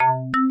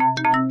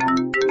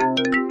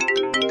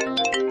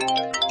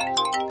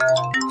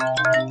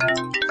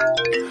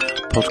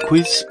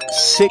PodQuiz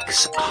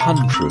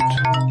 600.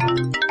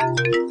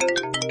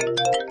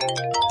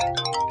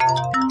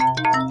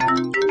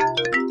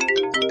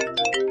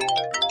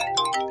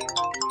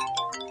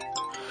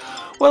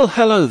 Well,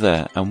 hello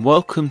there, and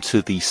welcome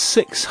to the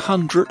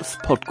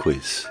 600th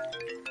PodQuiz.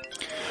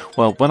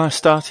 Well, when I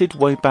started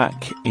way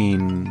back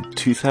in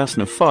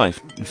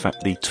 2005, in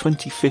fact the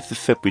 25th of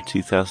February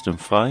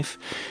 2005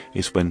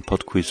 is when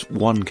PodQuiz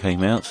 1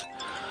 came out,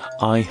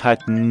 I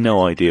had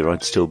no idea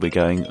I'd still be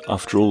going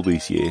after all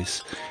these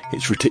years.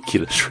 It's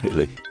ridiculous,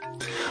 really.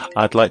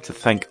 I'd like to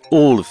thank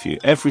all of you,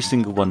 every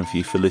single one of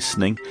you, for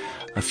listening.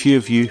 A few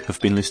of you have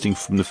been listening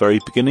from the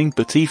very beginning,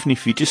 but even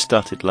if you just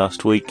started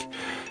last week,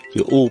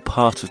 you're all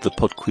part of the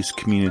PodQuiz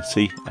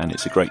community, and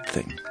it's a great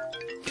thing.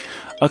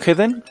 Okay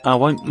then, I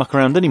won't muck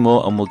around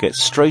anymore, and we'll get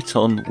straight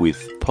on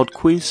with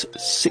PodQuiz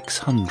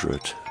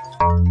 600.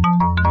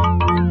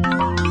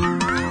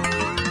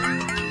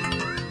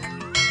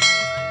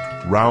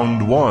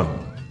 Round 1.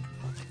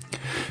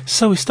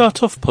 So we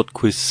start off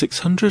PodQuiz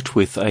 600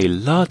 with a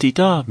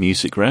la-di-da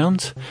music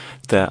round.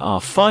 There are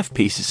 5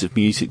 pieces of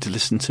music to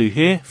listen to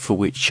here, for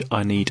which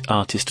I need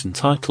artist and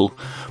title,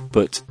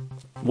 but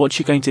what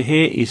you're going to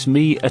hear is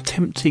me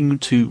attempting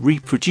to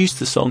reproduce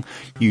the song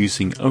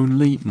using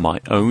only my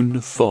own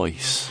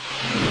voice.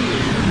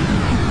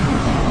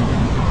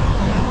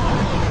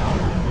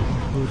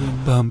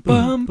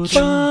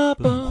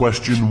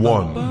 Question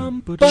 1.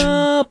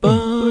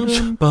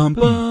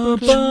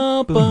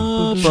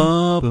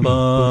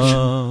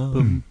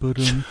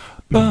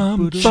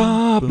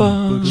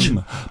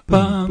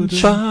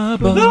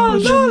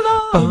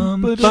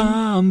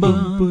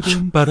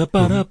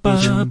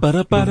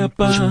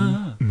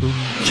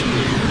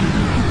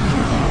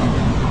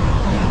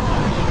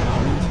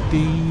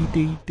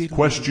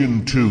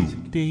 Question 2.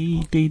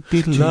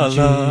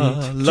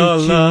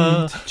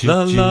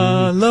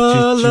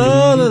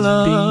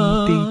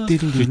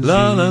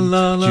 La la la la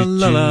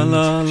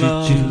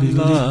la la la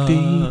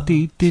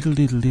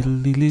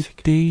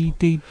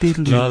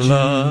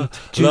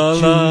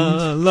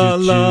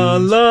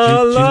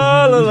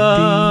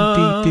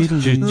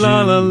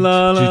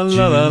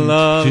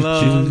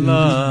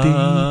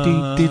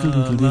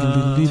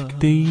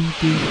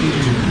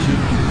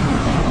la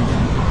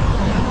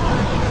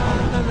la la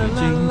la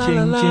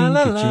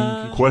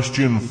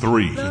Question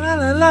 3.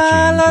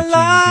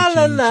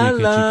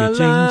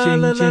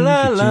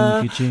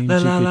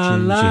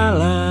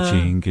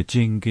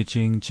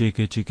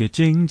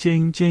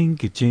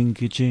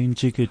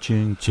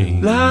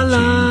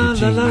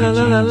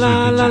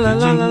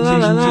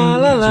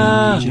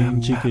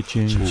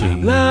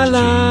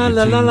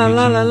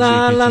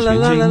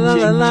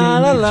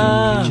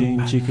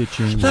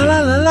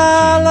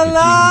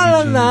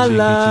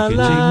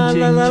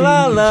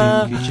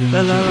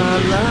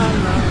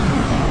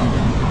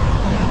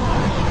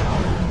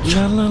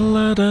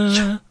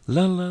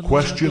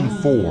 Question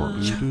 4.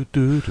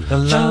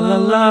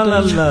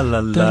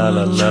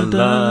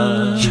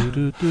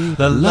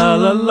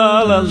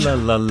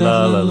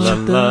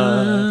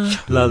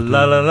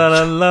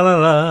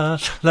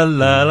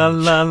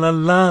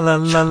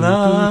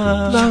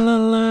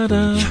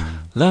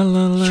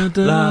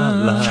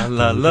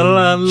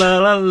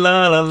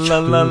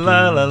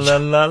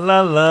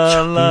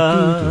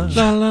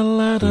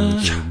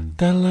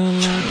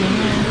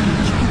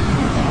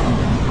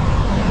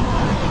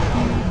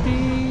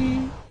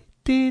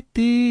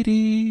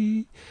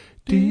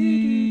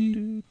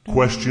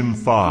 Question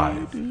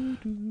 5.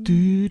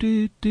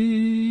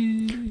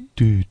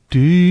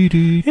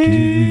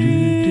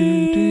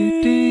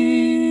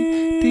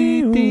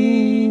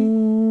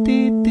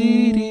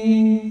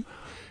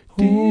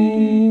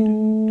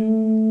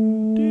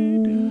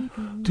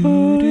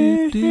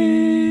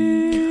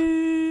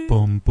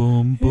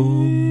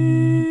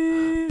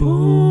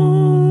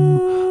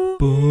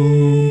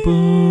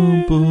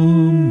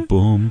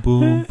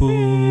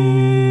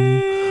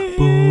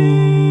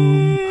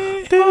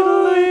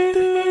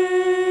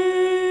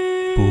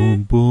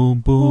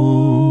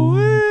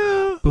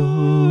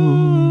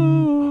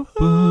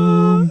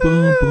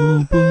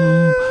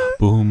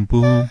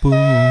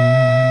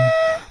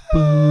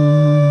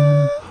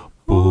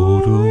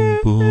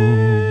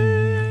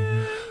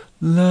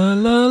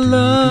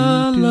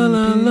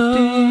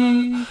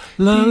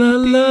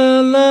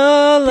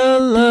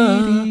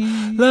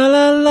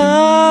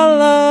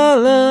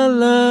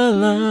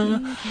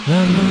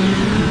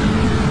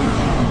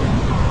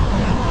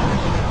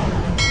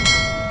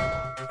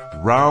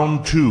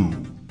 Round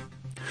 2.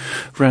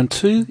 Round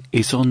 2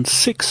 is on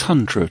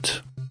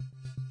 600.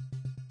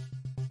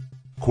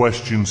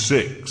 Question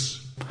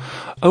 6.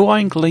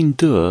 Owain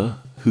Glyndŵr,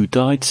 who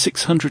died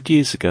 600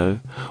 years ago,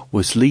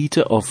 was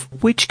leader of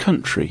which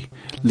country,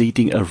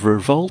 leading a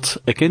revolt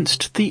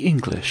against the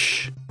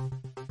English?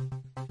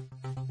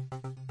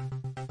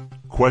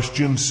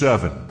 Question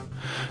 7.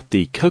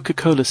 The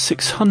Coca-Cola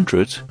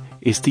 600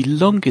 is the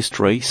longest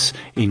race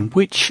in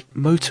which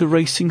motor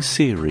racing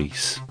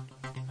series?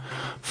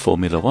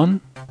 Formula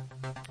 1,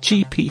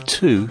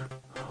 GP2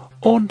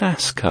 or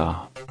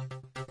NASCAR?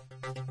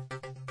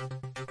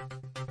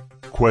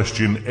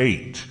 Question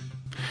 8.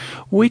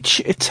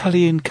 Which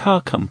Italian car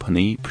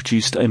company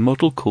produced a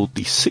model called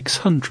the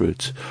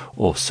 600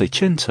 or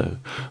Seicento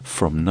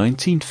from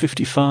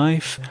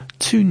 1955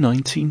 to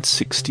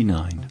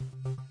 1969?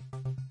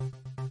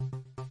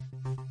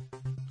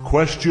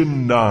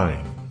 Question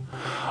 9.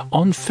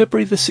 On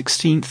February the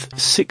 16th,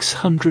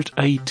 600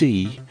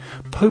 AD,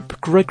 Pope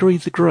Gregory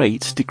the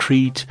Great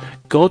decreed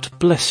 "God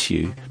bless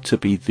you" to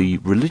be the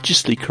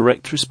religiously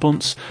correct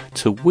response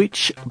to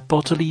which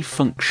bodily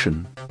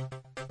function?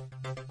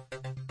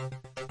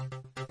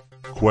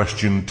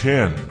 Question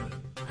 10.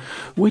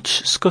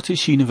 Which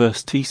Scottish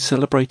university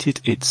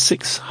celebrated its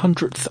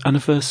 600th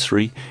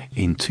anniversary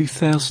in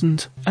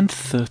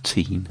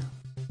 2013?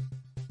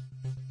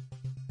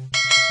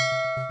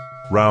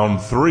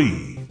 Round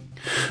 3.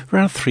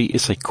 Round 3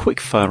 is a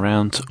quick-fire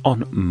round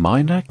on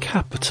minor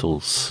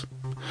capitals.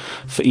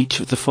 For each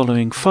of the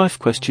following 5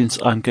 questions,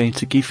 I'm going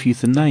to give you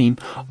the name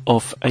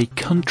of a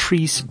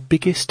country's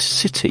biggest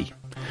city,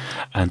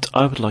 and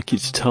I would like you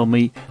to tell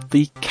me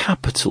the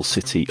capital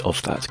city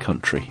of that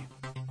country.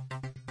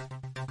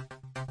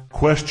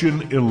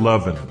 Question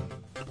 11.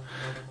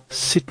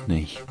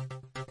 Sydney.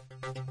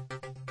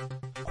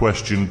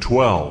 Question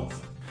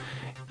 12.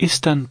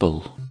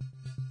 Istanbul.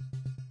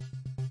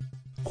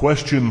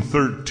 Question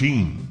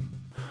 13.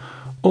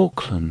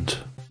 Auckland.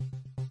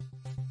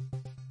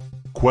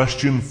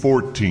 Question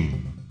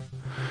 14.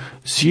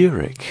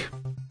 Zurich.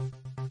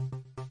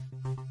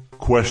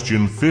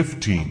 Question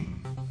 15.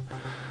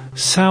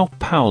 Sao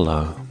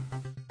Paulo.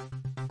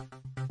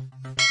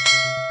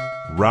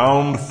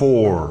 Round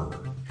 4.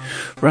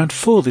 Round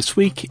 4 this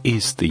week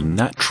is the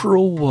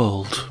natural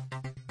world.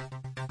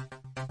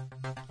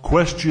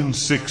 Question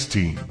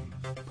 16.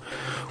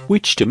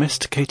 Which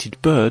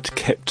domesticated bird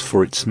kept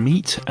for its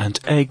meat and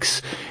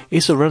eggs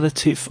is a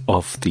relative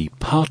of the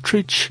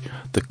partridge,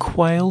 the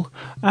quail,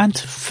 and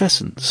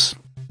pheasants?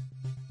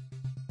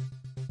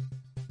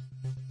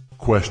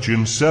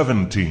 Question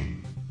 17.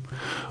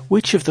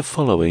 Which of the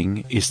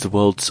following is the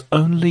world's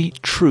only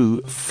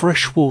true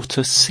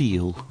freshwater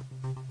seal?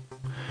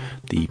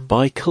 The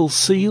Baikal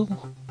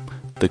seal,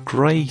 the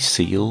grey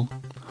seal,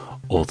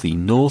 or the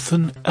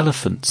northern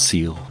elephant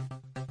seal?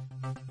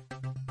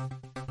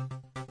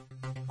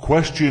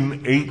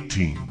 Question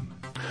 18.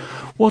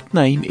 What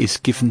name is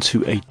given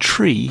to a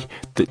tree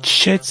that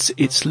sheds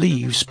its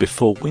leaves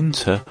before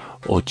winter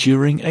or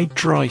during a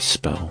dry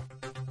spell?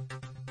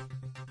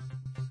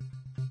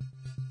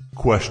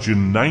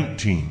 Question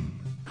 19.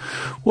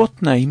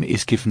 What name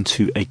is given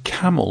to a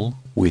camel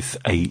with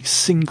a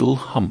single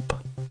hump?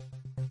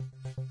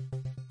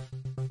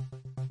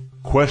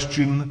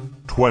 Question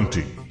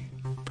 20.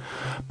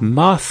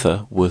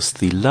 Martha was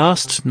the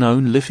last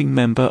known living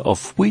member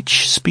of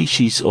which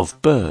species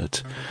of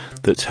bird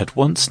that had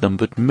once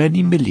numbered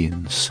many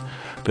millions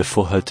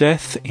before her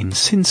death in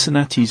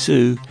Cincinnati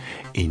Zoo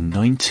in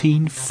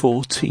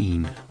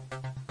 1914?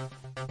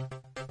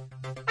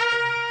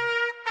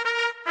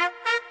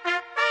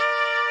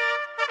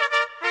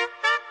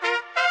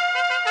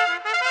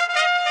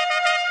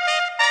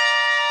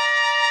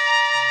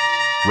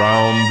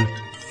 Round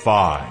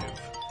 5.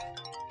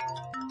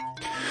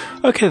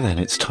 Okay then,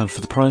 it's time for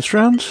the prize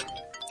round.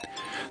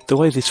 The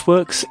way this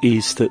works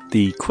is that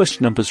the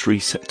question numbers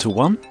reset to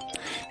 1.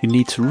 You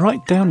need to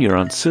write down your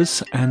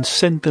answers and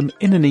send them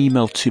in an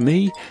email to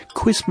me,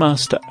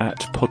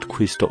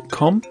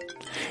 quizmaster@podquiz.com.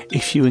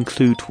 If you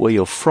include where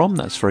you're from,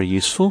 that's very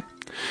useful.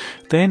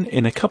 Then,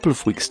 in a couple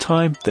of weeks'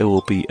 time, there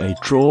will be a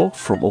draw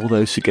from all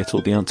those who get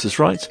all the answers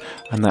right,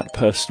 and that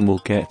person will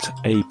get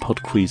a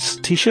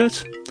PodQuiz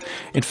t-shirt.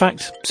 In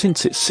fact,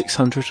 since it's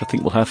 600, I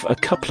think we'll have a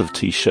couple of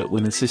t-shirt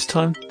winners this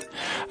time,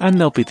 and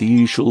there'll be the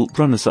usual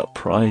runners-up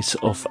prize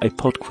of a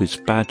PodQuiz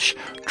badge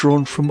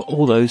drawn from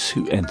all those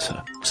who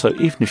enter. So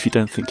even if you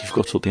don't think you've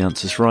got all the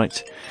answers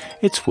right,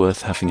 it's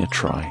worth having a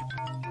try.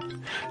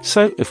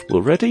 So if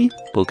we're ready,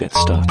 we'll get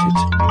started.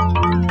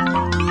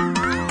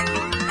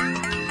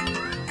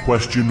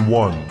 Question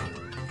 1.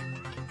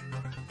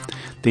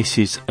 This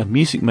is a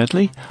music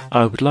medley.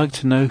 I would like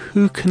to know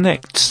who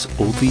connects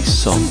all these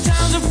songs.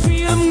 Sometimes I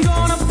feel I'm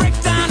gonna break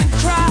down and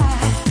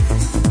cry.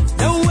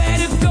 Nowhere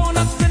to go,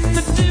 nothing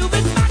to do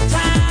but my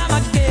time.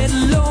 I get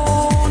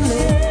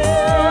lonely.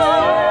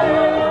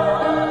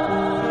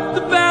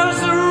 The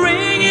bells are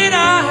ringing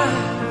out.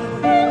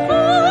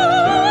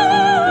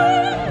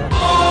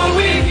 All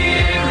we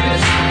hear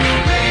is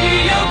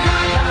Radio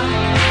Gaga,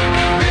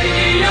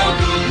 Radio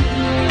Goo,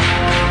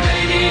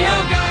 Radio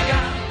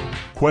Gaga.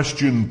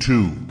 Question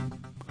 2.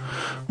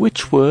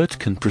 Which word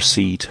can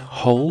precede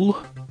whole,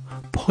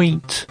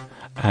 point,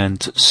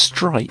 and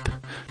stripe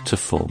to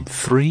form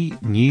 3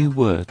 new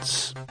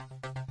words?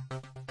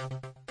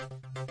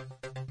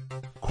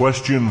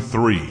 Question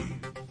 3.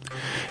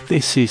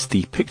 this is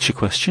the picture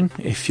question.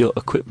 If your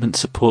equipment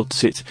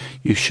supports it,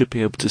 you should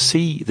be able to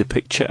see the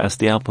picture as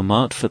the album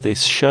art for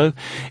this show.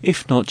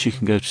 If not, you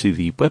can go to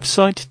the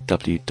website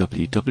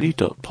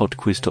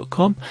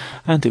www.podquiz.com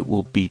and it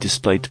will be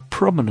displayed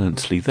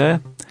prominently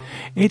there.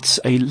 It's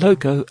a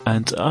logo,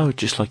 and I would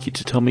just like you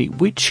to tell me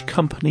which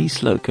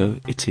company's logo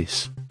it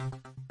is.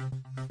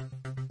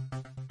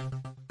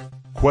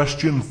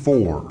 Question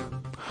 4.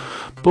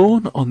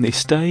 Born on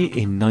this day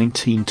in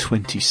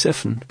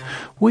 1927,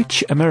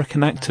 which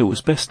American actor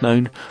was best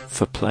known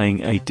for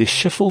playing a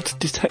disheveled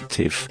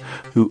detective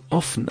who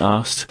often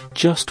asked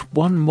just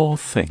one more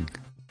thing?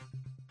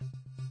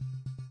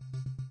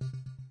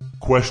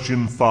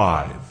 Question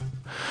 5.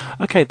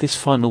 Okay, this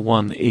final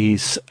one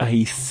is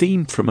a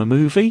theme from a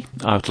movie.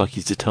 I would like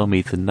you to tell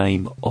me the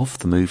name of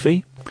the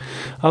movie.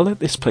 I'll let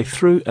this play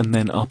through and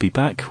then I'll be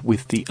back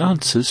with the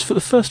answers for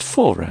the first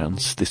 4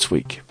 rounds this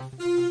week.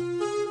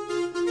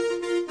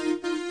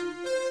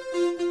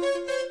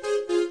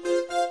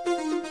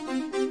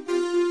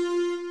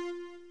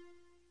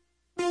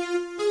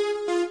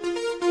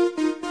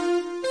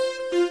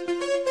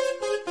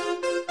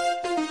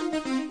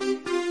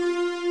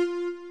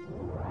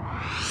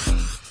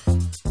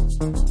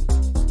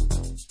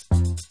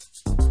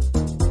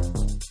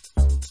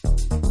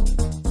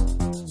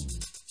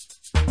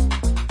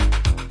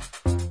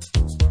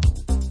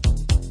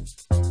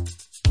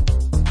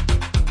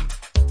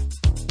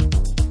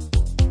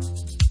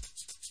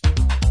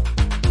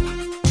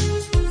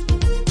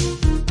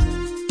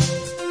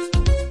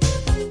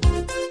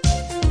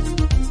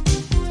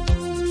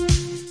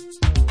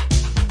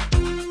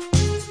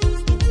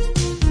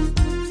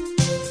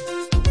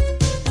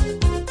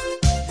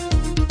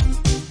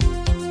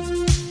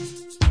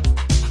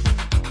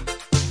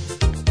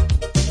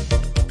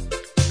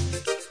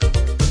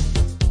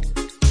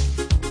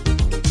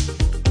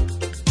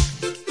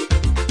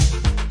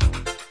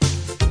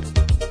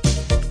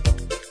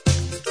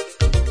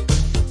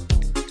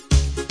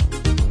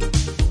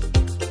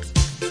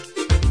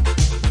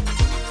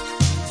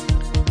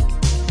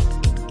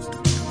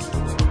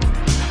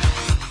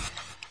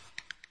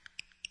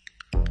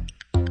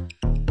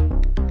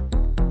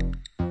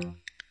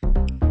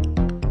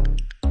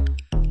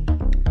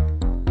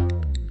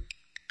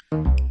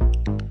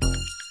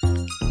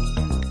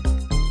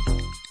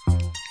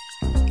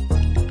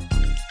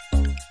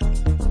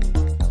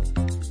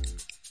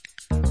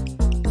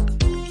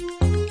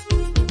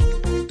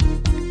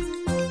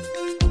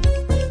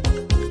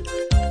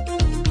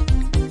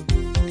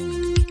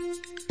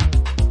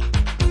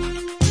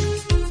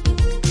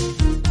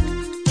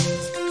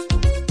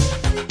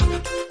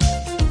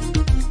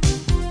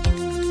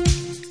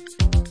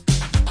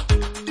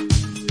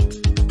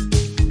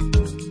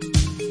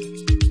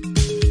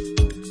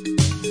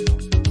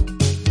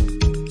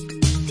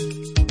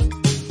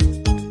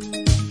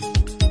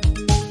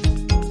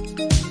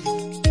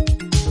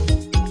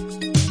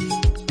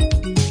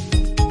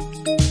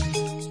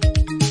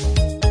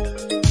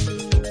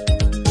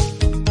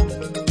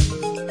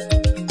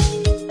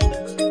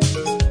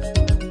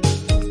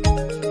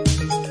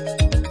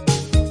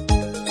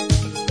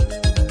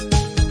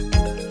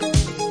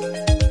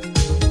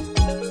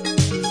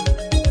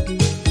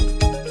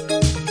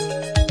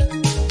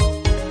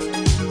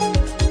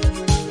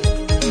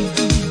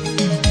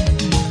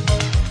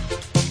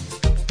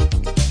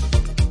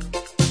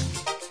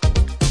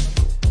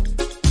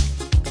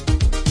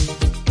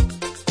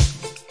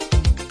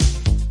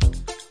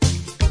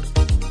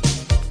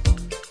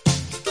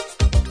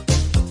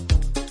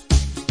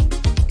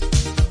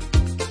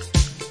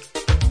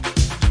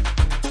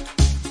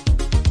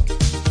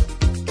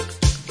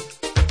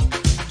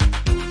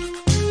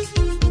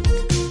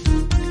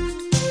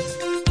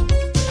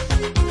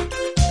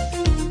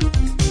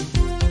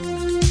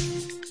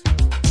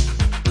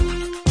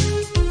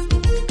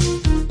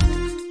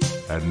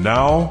 And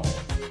now,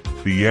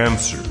 the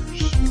answers.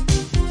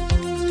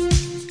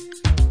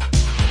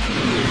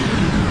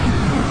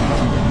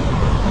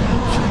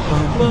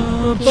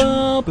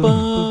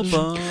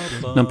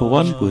 Number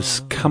 1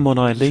 was Come On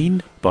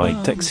Eileen by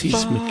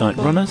Dexy's Midnight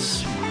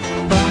Runners.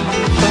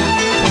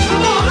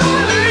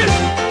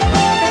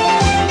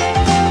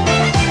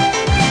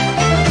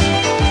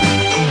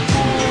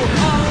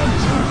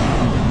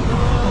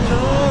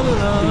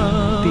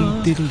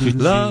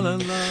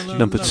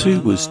 Number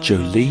 2 was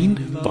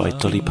Jolene by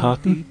Dolly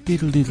Parton.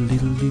 Jolene,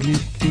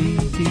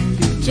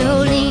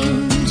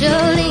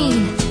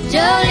 Jolene,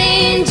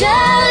 Jolene,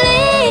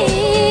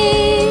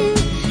 Jolene,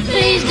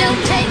 please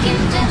don't take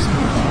him just...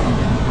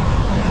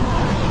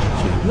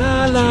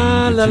 La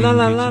la la la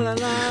la la la.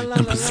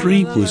 Number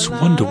 3 was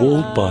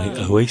Wonderwall by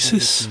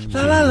Oasis.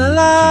 La la la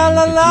la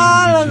la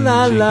la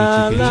la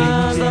la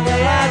la. The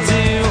way I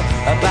do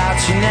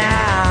about you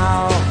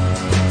now.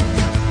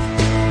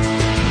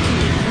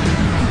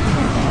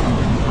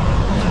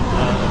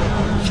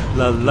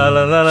 La la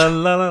la la la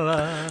la la.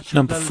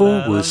 Number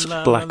 4 was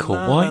Black or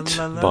White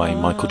by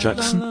Michael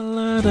Jackson.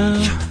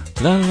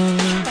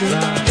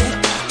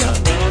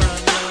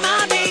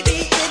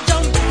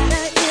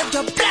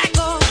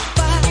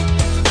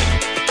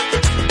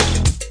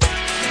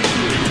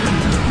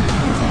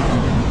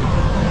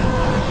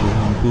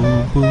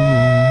 boom, boom.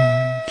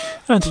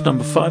 And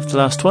number 5, the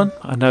last one.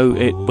 I know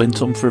it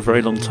went on for a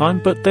very long time,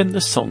 but then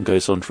the song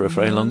goes on for a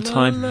very long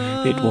time.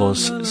 It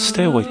was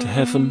Stairway to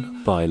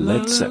Heaven by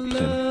Led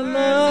Zeppelin.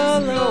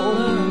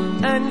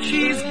 And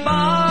she's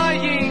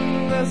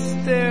buying the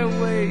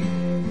stairway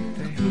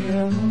to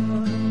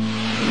heaven.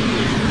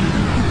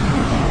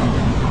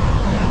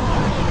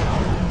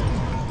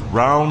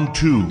 Round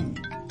 2.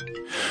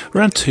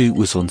 Round 2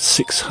 was on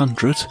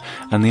 600,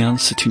 and the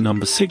answer to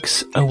number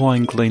 6,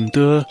 Owain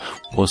Glyndŵr,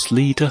 was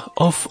leader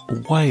of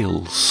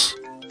Wales.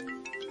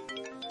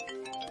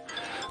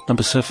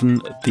 Number 7,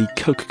 the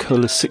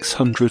Coca-Cola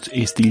 600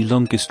 is the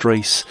longest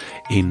race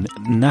in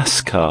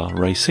NASCAR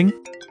racing.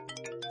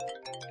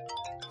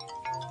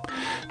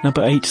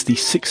 Number 8, the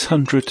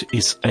 600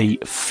 is a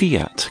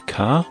Fiat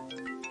car.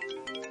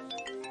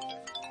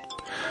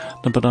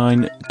 Number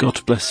 9,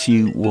 God Bless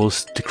You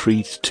was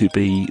decreed to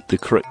be the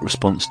correct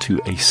response to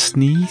a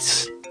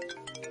sneeze.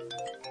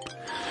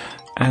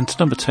 And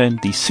number 10,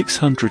 the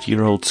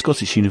 600-year-old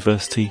Scottish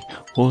University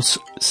was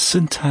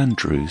St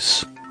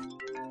Andrews.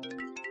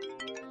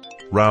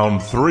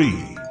 Round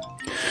 3.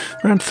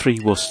 Round 3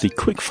 was the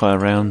quickfire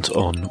round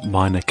on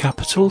minor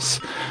capitals,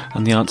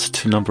 and the answer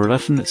to number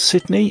 11,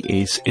 Sydney,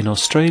 is in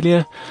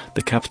Australia.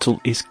 The capital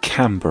is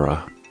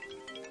Canberra.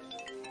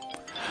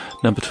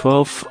 Number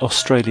 12,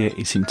 Australia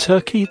is in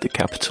Turkey. The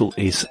capital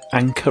is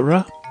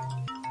Ankara.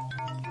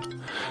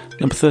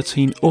 Number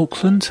 13,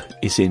 Auckland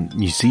is in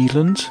New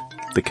Zealand.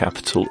 The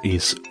capital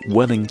is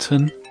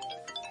Wellington.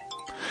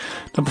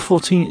 Number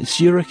 14,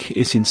 Zurich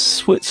is in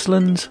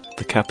Switzerland.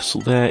 The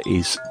capital there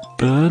is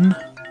Bern.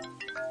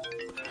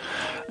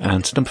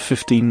 And number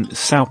 15,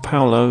 Sao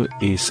Paulo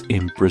is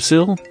in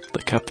Brazil.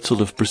 The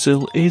capital of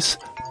Brazil is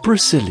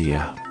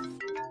Brasilia.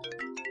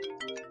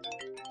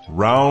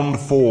 Round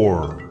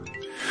 4.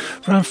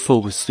 Round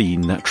 4 was the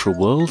natural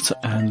world,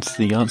 and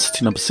the answer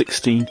to number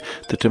 16,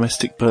 the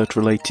domestic bird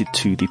related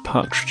to the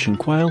partridge and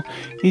quail,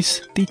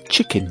 is the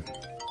chicken.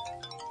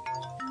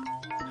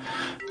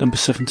 Number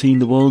 17,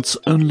 the world's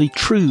only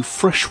true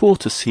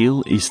freshwater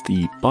seal is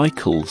the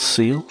Baikal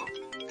seal.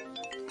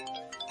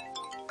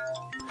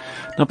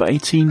 Number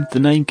 18,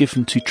 the name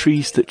given to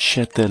trees that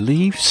shed their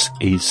leaves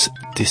is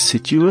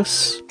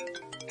deciduous.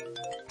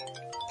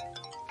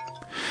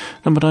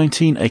 Number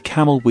 19, a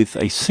camel with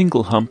a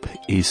single hump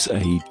is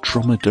a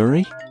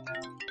dromedary.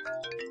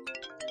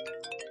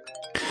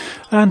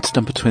 And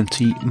number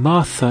 20,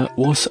 Martha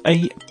was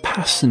a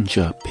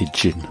passenger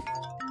pigeon.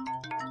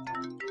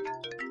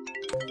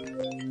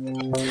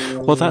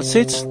 Well, that's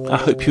it. I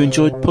hope you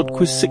enjoyed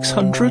PodQuiz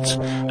 600,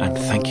 and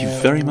thank you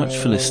very much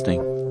for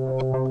listening.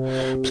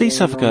 Please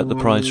have a go at the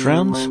prize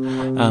round.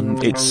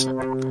 It's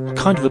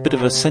kind of a bit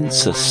of a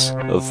census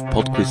of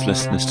PodQuiz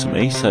listeners to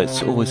me, so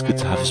it's always good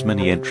to have as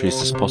many entries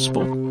as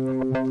possible.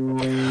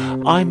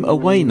 I'm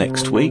away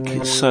next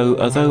week, so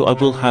although I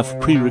will have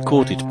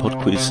pre-recorded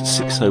PodQuiz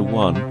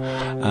 601,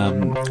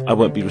 I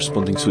won't be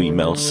responding to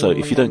emails, so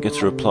if you don't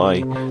get a reply,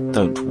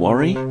 don't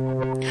worry.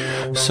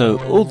 So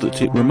all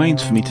that it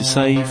remains for me to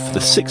say for the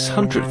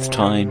 600th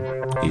time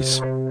is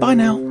bye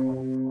now.